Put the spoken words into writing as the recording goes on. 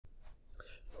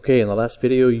Okay, in the last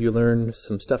video you learned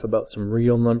some stuff about some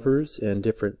real numbers and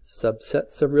different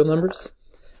subsets of real numbers.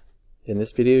 In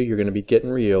this video you're going to be getting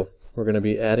real. We're going to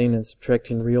be adding and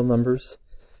subtracting real numbers.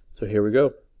 So here we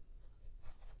go.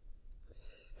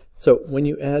 So when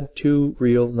you add two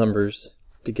real numbers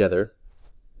together,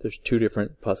 there's two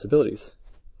different possibilities.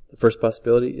 The first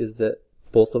possibility is that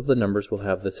both of the numbers will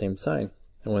have the same sign.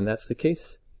 And when that's the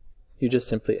case, you just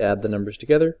simply add the numbers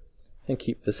together and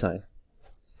keep the sign.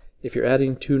 If you're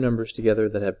adding two numbers together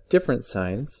that have different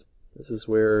signs, this is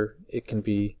where it can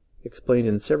be explained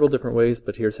in several different ways,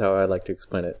 but here's how I like to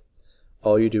explain it.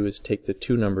 All you do is take the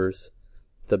two numbers,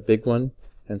 the big one,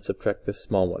 and subtract the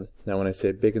small one. Now when I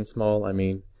say big and small, I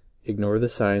mean ignore the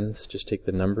signs, just take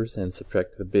the numbers and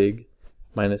subtract the big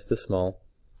minus the small,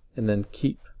 and then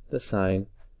keep the sign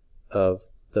of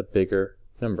the bigger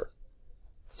number.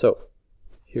 So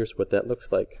here's what that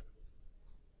looks like.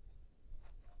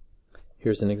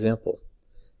 Here's an example.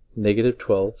 Negative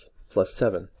 12 plus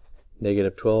 7.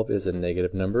 Negative 12 is a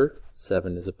negative number,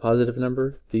 7 is a positive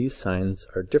number. These signs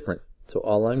are different. So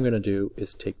all I'm going to do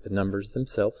is take the numbers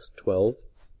themselves, 12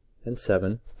 and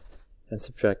 7, and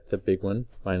subtract the big one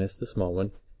minus the small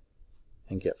one,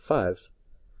 and get 5.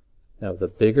 Now the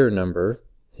bigger number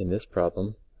in this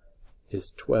problem is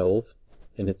 12,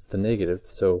 and it's the negative,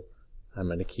 so I'm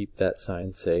going to keep that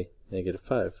sign, say, negative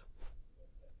 5.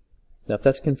 Now if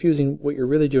that's confusing, what you're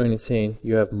really doing is saying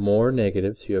you have more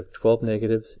negatives, you have 12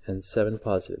 negatives and 7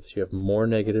 positives. You have more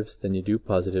negatives than you do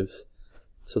positives,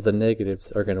 so the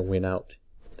negatives are going to win out.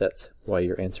 That's why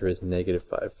your answer is negative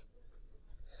 5.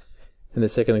 In the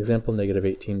second example, negative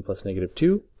 18 plus negative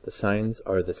 2, the signs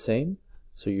are the same,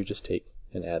 so you just take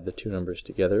and add the two numbers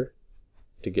together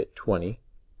to get 20,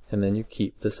 and then you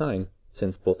keep the sign.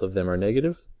 Since both of them are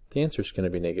negative, the answer is going to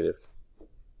be negative.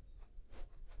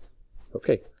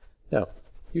 Okay. Now,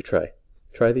 you try.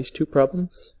 Try these two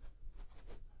problems.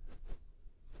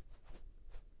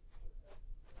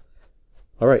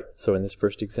 Alright, so in this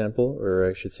first example, or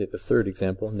I should say the third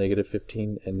example, negative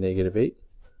 15 and negative 8,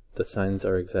 the signs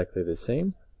are exactly the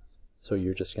same. So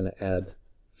you're just going to add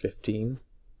 15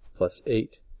 plus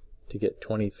 8 to get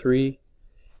 23,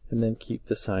 and then keep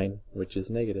the sign, which is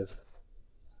negative.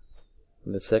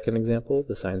 In the second example,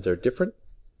 the signs are different.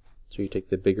 So you take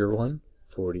the bigger one,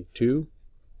 42,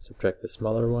 subtract the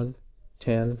smaller one,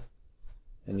 10,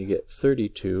 and you get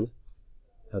 32.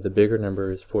 Now the bigger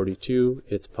number is 42,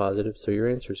 it's positive, so your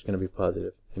answer is going to be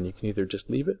positive. And you can either just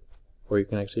leave it, or you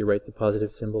can actually write the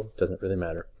positive symbol, it doesn't really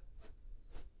matter.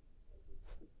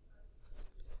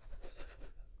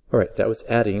 Alright, that was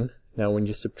adding. Now when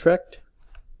you subtract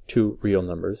two real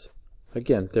numbers,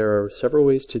 again, there are several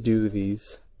ways to do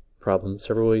these problems,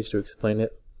 several ways to explain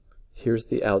it. Here's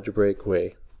the algebraic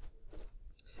way.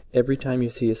 Every time you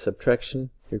see a subtraction,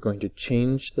 you're going to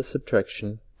change the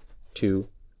subtraction to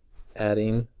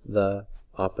adding the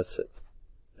opposite.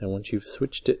 And once you've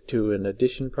switched it to an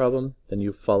addition problem, then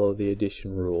you follow the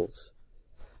addition rules.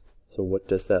 So what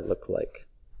does that look like?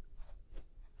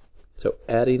 So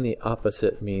adding the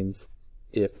opposite means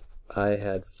if I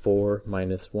had 4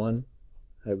 minus 1,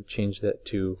 I would change that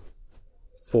to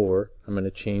 4. I'm going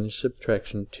to change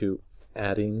subtraction to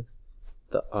adding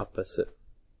the opposite.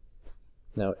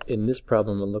 Now in this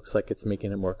problem it looks like it's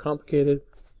making it more complicated,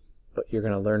 but you're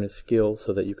going to learn a skill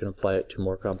so that you can apply it to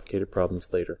more complicated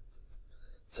problems later.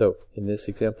 So in this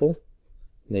example,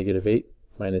 negative 8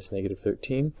 minus negative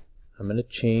 13, I'm going to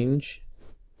change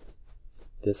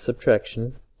this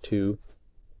subtraction to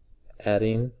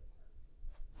adding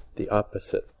the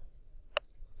opposite.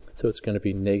 So it's going to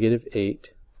be negative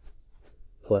 8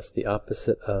 plus the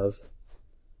opposite of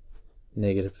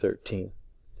negative 13.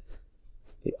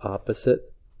 The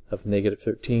opposite of negative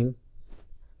 13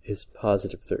 is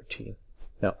positive 13.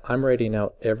 Now I'm writing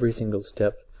out every single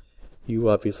step. You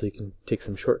obviously can take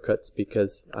some shortcuts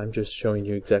because I'm just showing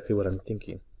you exactly what I'm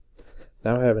thinking.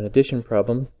 Now I have an addition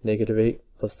problem, negative 8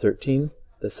 plus 13.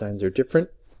 The signs are different.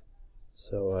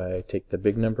 So I take the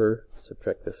big number,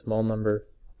 subtract the small number,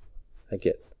 I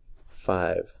get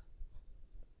 5.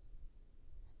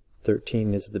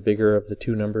 13 is the bigger of the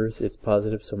two numbers, it's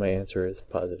positive, so my answer is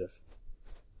positive.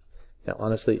 Now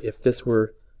honestly, if this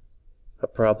were a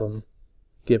problem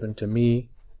given to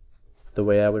me, the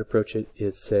way I would approach it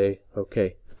is say,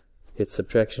 okay, it's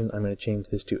subtraction, I'm going to change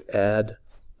this to add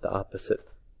the opposite.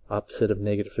 Opposite of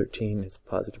negative 13 is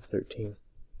positive 13.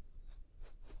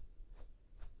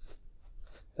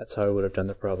 That's how I would have done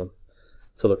the problem.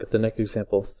 So look at the next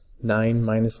example, 9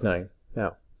 minus 9.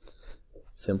 Now,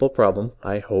 simple problem,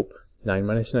 I hope. 9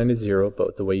 minus 9 is 0,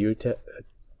 but the way you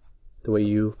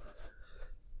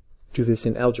do this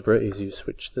in algebra is you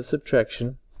switch the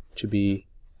subtraction to be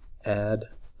add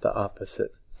the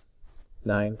opposite.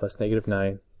 9 plus negative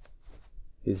 9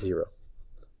 is 0.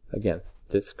 Again,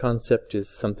 this concept is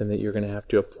something that you're going to have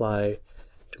to apply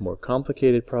to more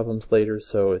complicated problems later,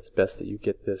 so it's best that you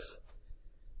get this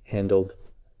handled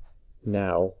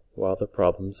now while the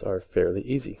problems are fairly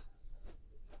easy.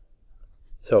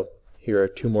 So, here are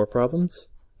 2 more problems.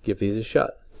 Give these a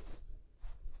shot.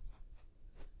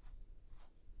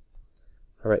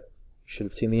 Alright, you should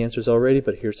have seen the answers already,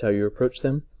 but here's how you approach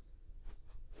them.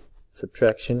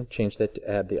 Subtraction, change that to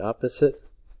add the opposite.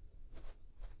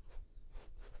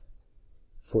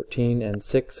 14 and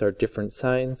 6 are different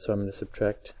signs, so I'm going to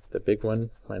subtract the big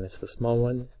one minus the small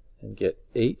one and get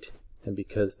 8. And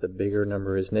because the bigger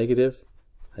number is negative,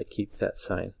 I keep that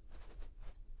sign.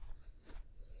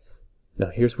 Now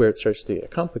here's where it starts to get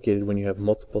complicated when you have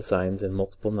multiple signs and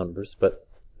multiple numbers, but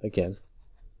again,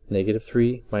 negative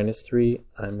 3 minus 3,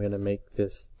 I'm going to make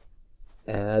this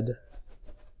add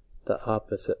the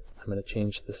opposite. I'm going to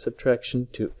change the subtraction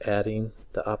to adding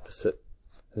the opposite.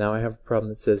 Now I have a problem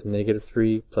that says negative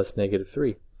 3 plus negative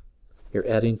 3. You're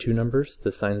adding 2 numbers,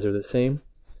 the signs are the same.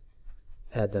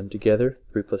 Add them together,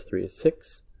 3 plus 3 is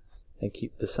 6, and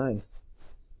keep the sign.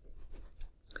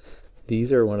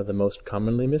 These are one of the most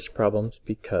commonly missed problems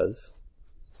because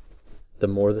the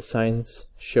more the signs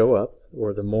show up,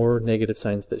 or the more negative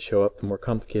signs that show up, the more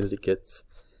complicated it gets,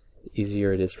 the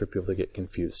easier it is for people to get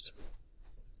confused.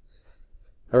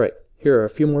 Alright, here are a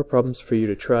few more problems for you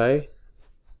to try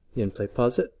in Play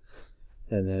Pause It,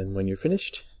 and then when you're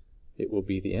finished, it will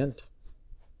be the end.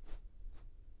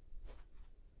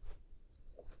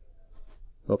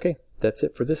 Okay, that's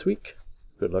it for this week.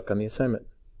 Good luck on the assignment.